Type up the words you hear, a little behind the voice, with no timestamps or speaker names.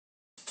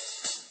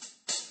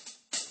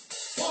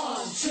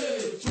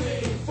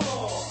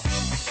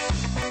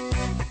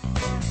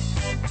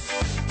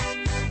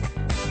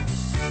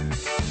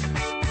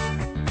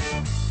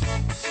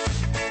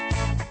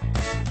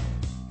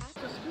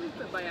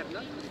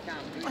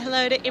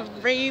Hello to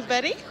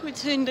everybody who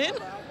tuned in.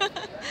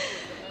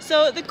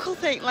 So the cool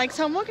thing, like,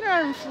 so I'm walking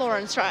around in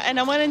Florence, right, and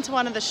I went into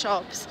one of the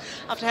shops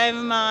after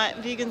having my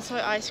vegan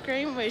soy ice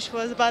cream, which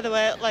was, by the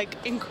way, like,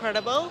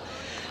 incredible.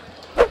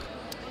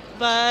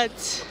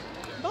 But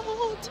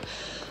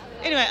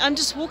anyway, I'm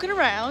just walking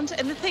around,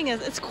 and the thing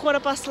is, it's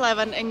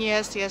 11:15, and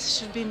yes, it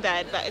should have been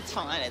bad, but it's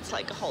fine. It's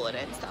like a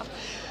holiday and stuff.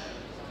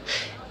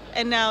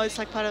 And now it's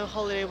like part of a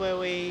holiday where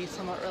we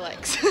somewhat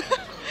relax.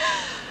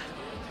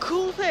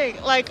 Cool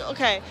thing, like,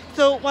 okay,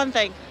 so one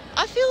thing,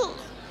 I feel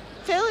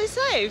fairly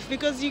safe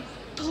because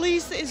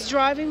police is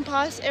driving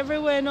past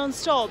everywhere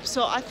non-stop,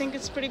 so I think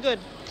it's pretty good.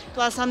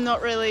 Plus, I'm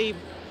not really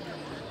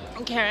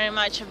carrying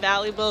much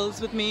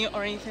valuables with me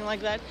or anything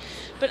like that.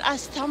 But I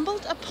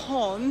stumbled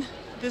upon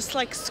this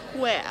like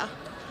square,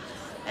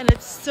 and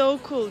it's so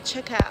cool.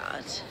 Check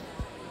out.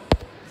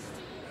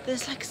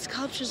 There's like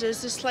sculptures.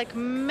 There's this like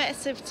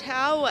massive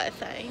tower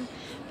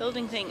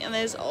building thing, and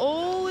there's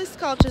all these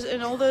sculptures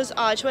and all those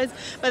archways.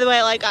 By the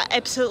way, like, I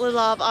absolutely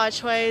love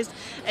archways,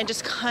 and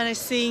just kind of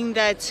seeing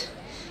that,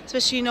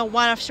 especially, you know,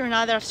 one after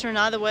another,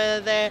 whether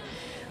they're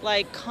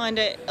like kind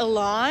of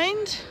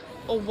aligned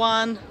or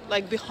one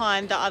like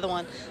behind the other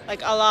one.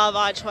 Like, I love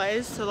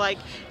archways. So like,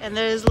 and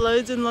there's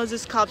loads and loads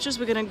of sculptures.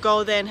 We're gonna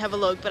go there and have a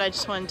look, but I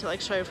just wanted to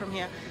like show you from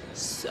here.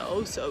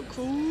 So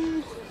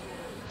cool.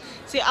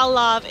 See, I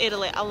love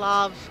Italy. I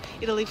love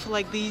Italy for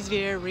like these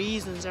very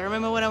reasons. I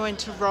remember when I went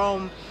to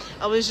Rome,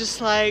 I was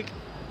just like,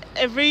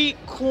 every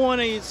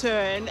corner you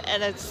turn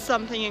and it's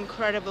something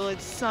incredible,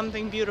 it's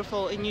something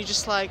beautiful, and you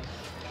just like,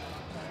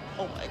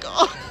 oh my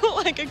god,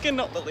 like, I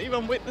cannot believe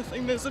I'm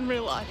witnessing this in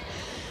real life.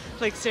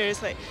 Like,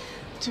 seriously,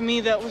 to me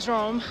that was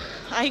Rome.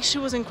 I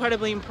actually was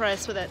incredibly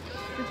impressed with it.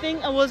 The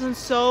thing I wasn't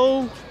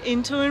so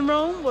into in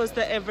Rome was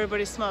that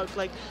everybody smoked.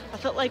 Like, I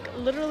felt like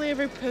literally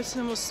every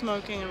person was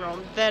smoking in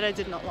Rome. That I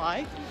did not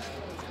like.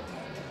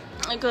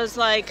 Because,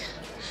 like,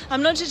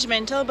 I'm not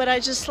judgmental, but I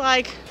just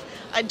like,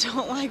 I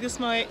don't like the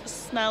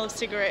smell of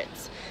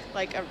cigarettes.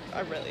 Like,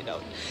 I really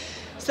don't.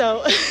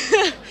 So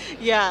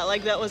yeah,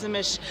 like, that was a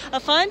mish. I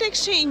find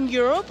actually in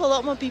Europe a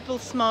lot more people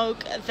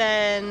smoke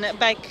than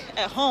back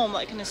at home,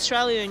 like in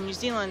Australia and New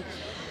Zealand.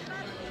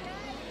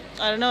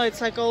 I don't know, it's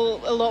like a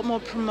lot more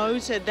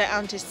promoted, the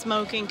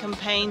anti-smoking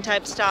campaign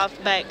type stuff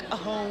back at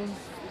home.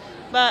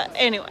 But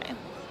anyway,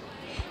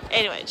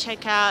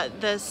 check out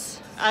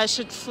this. I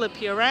should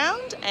flip you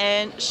around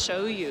and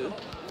show you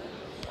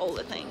all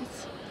the things.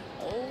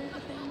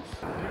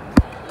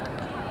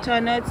 So I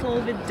know it's a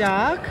little bit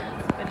dark,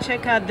 but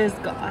check out this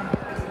guy.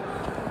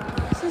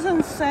 This is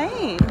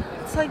insane.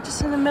 It's like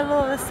just in the middle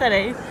of the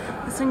city.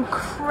 This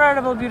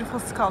incredible, beautiful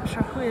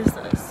sculpture. Who is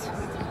this?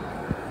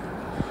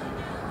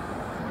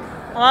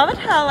 I love it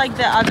how like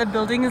the other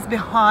building is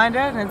behind it,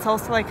 and it's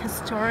also like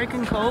historic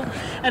and cool.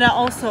 And I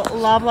also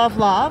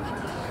love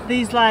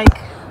these like,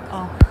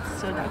 oh,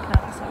 it's so dark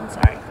now, so I'm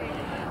sorry.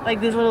 Like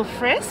these little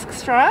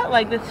fresks, right?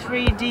 Like the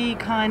 3D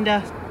kind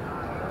of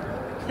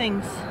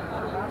things.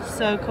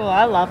 So cool.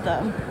 I love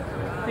them.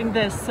 I think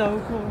they're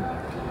so cool.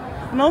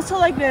 And also,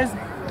 like,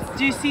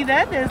 do you see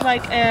that? There's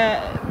like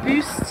a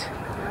boost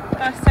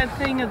type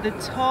thing at the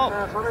top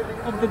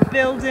of the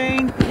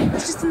building.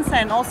 It's just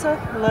insane. Also,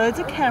 loads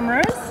of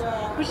cameras,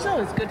 which is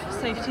always good for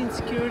safety and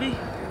security.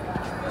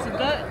 There's a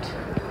goat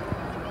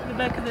at the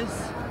back of this.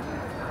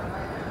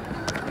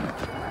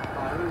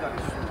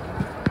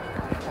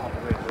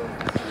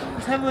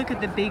 Let's have a look at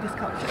the big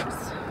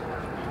sculptures.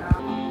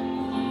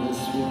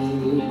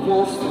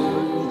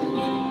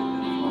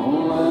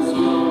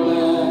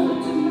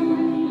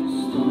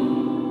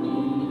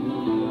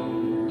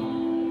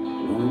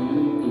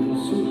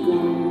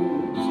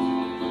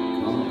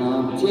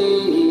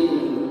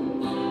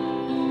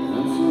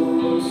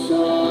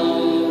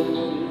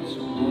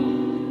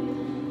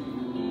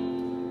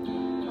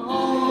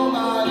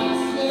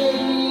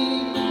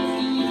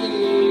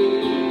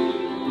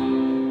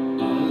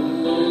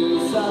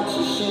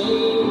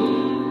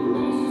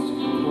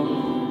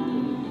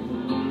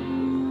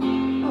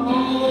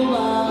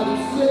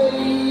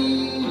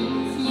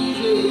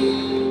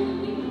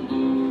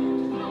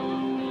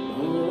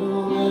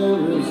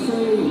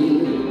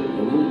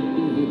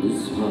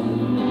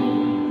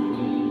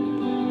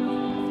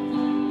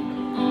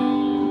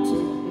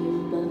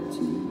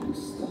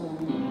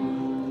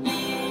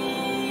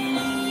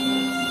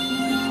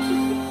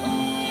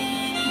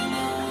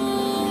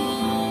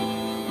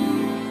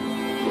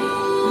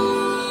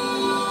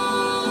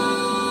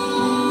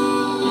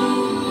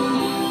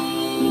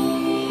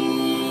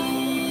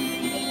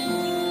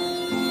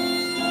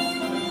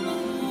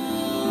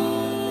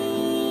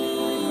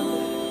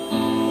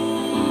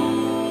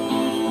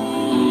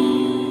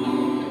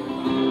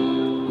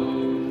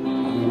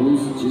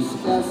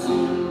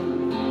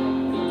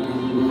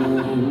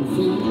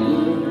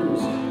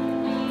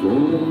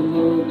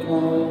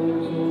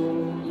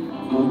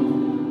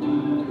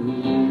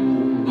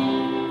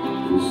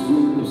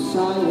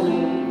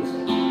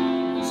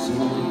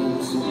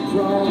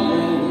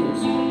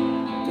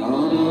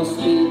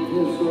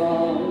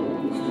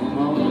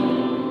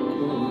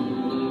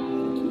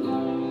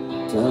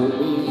 Tell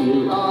me you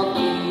love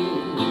me,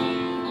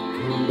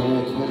 come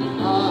back and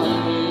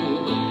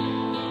hide.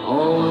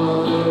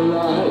 All the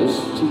lies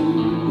to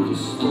the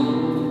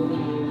storm,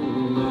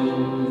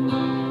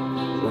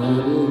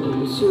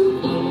 running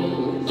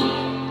circles,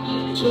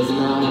 just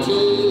my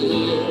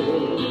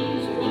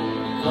tears,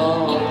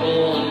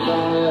 calling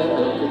back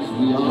as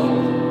we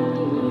are.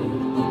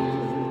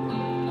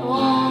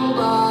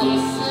 Nobody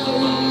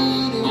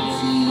said it's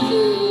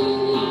easy,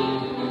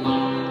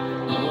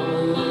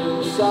 oh,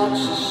 it's such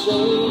a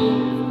shame.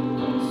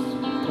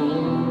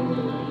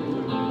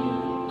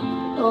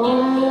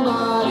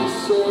 Nobody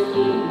said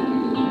it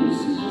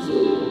was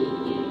easy.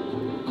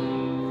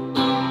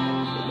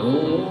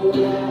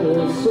 Nobody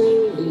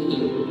said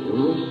it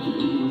would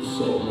be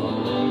so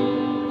hard.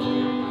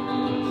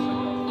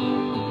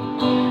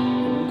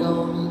 I'm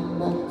going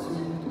back to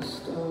the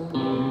start.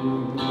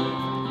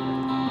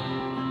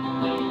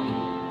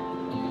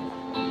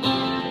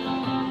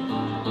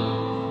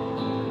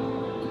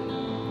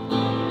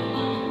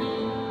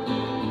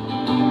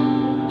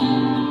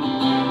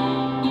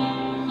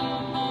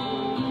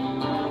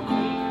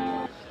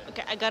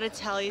 Okay, I gotta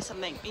tell you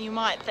something. You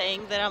might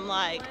think that I'm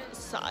like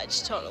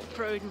such total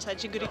prude and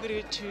such a goody-goody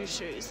with two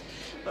shoes,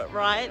 but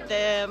right,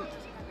 the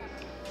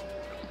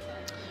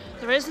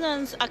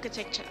Resonance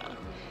architecture,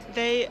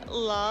 they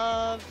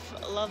love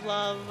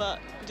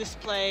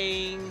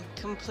displaying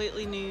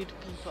completely nude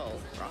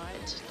people,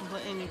 right?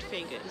 Completely nude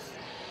figures.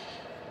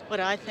 What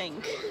I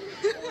think,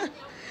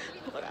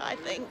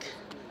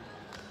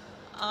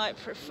 I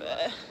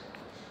prefer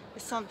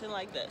is something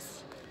like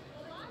this,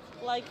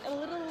 like a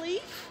little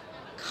leaf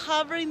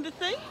covering the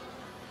thing.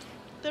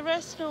 The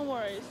rest, no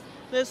worries.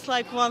 There's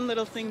like one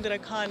little thing that I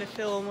kind of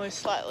feel almost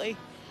slightly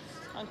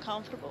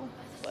uncomfortable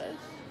with,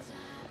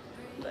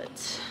 but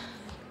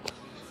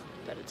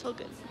it's all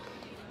good.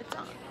 It's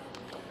on.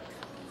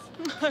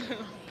 I don't know.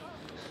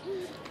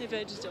 Maybe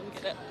I just don't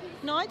get it.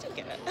 No, I do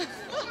get it.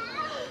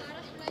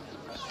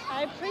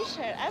 I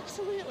appreciate it,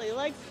 absolutely.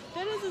 Like,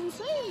 that is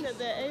insane that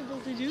they're able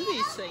to do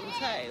these things,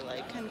 hey?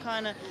 Like, and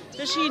kind of,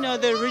 especially, you know,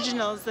 the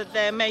originals that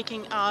they're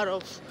making out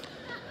of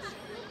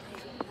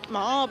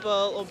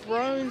marble or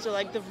bronze or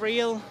like the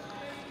real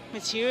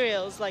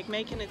materials, like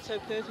making it so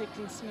perfect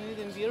and smooth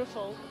and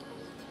beautiful.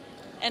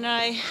 And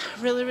I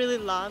really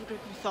love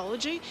Greek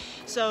mythology.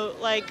 So,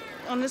 like,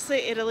 honestly,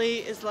 Italy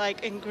is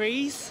like, and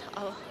Greece,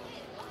 I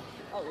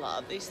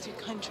love these two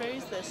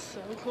countries. They're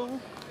so cool.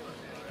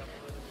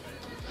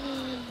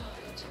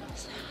 It's really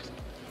sad.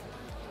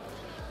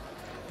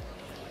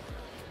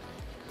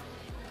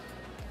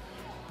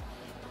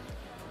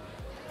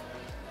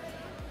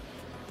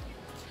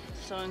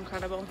 So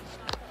incredible.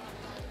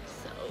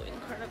 So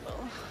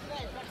incredible.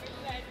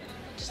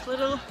 Just a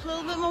little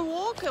bit more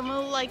walk and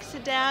we'll like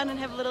sit down and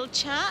have a little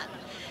chat,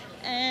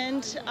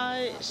 and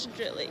I should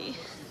really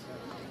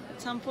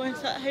at some point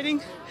start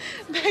heading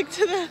back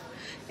to the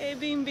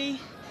Airbnb,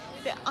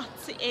 the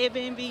artsy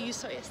Airbnb you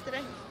saw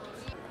yesterday.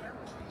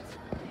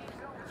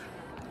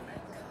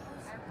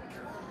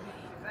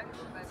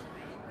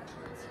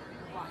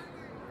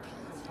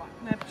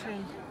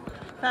 Neptune.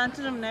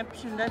 Fountain of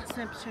Neptune, that's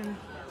Neptune.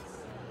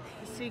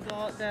 The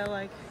seagull, they're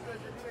like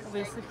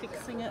obviously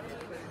fixing it.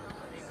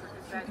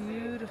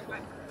 Beautiful.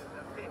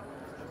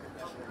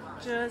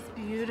 Just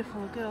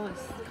beautiful. Look at all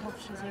these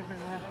sculptures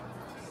everywhere.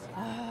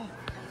 Oh.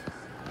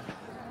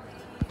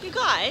 You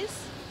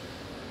guys,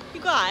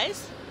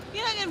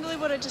 you're not gonna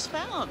believe what I just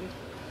found.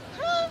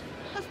 I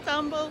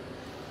stumbled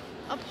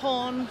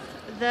upon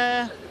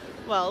the,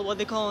 well, what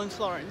they call in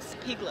Florence,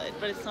 piglet,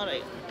 but it's not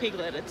a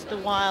piglet, it's the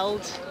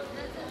wild,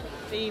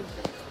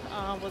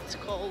 what's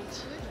it called?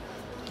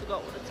 I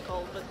forgot what it's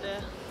called, but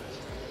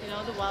you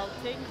know, the wild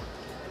pig.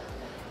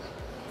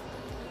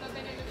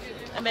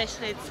 And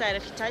basically it said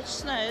if you touch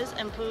his nose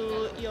and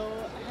put your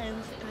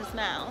hands in his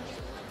mouth,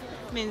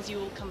 it means you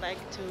will come back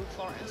to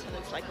Florence, and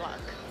it's like luck.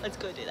 Let's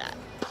go do that.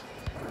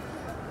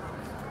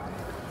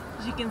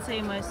 As you can see,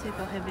 most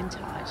people have been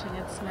touching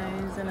its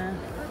nose, and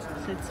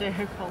so it's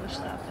very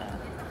polished out there.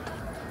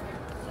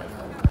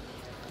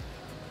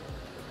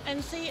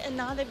 And see,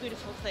 another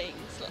beautiful thing,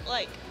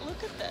 like,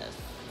 look at this.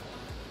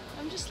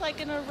 I'm just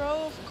like in a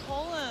row of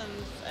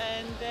columns,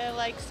 and they're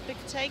like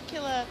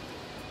spectacular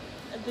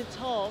at the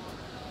top.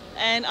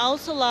 And I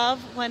also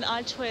love when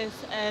archways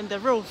and the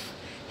roof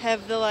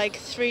have the like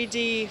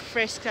 3D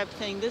fresco type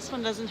thing. This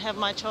one doesn't have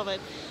much of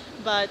it,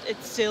 but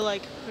it's still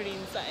like pretty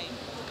insane.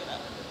 Look at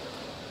that.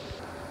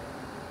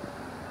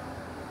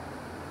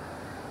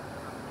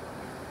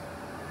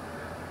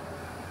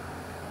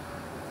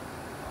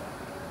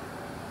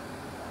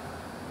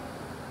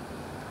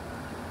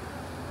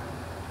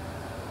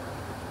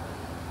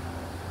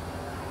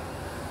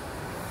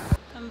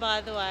 And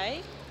by the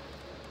way,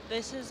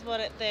 this is what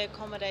the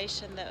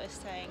accommodation that we're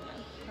staying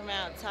in from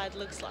outside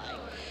looks like.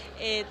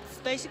 It's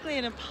basically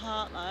an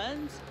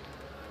apartment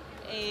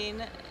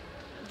in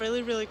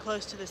really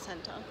close to the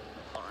center of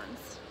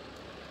Florence.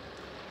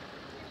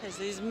 There's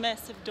these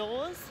massive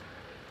doors,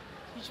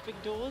 huge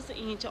big doors that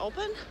you need to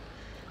open,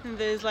 and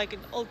there's like an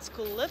old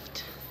school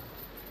lift,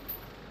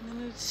 and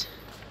then it's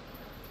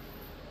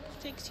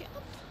takes you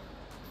up.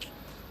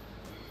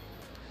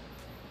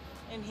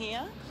 And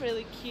here,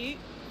 really cute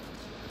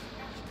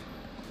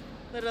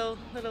little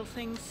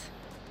things.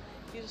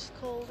 You just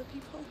call the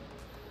people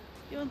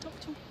you want to talk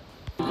to.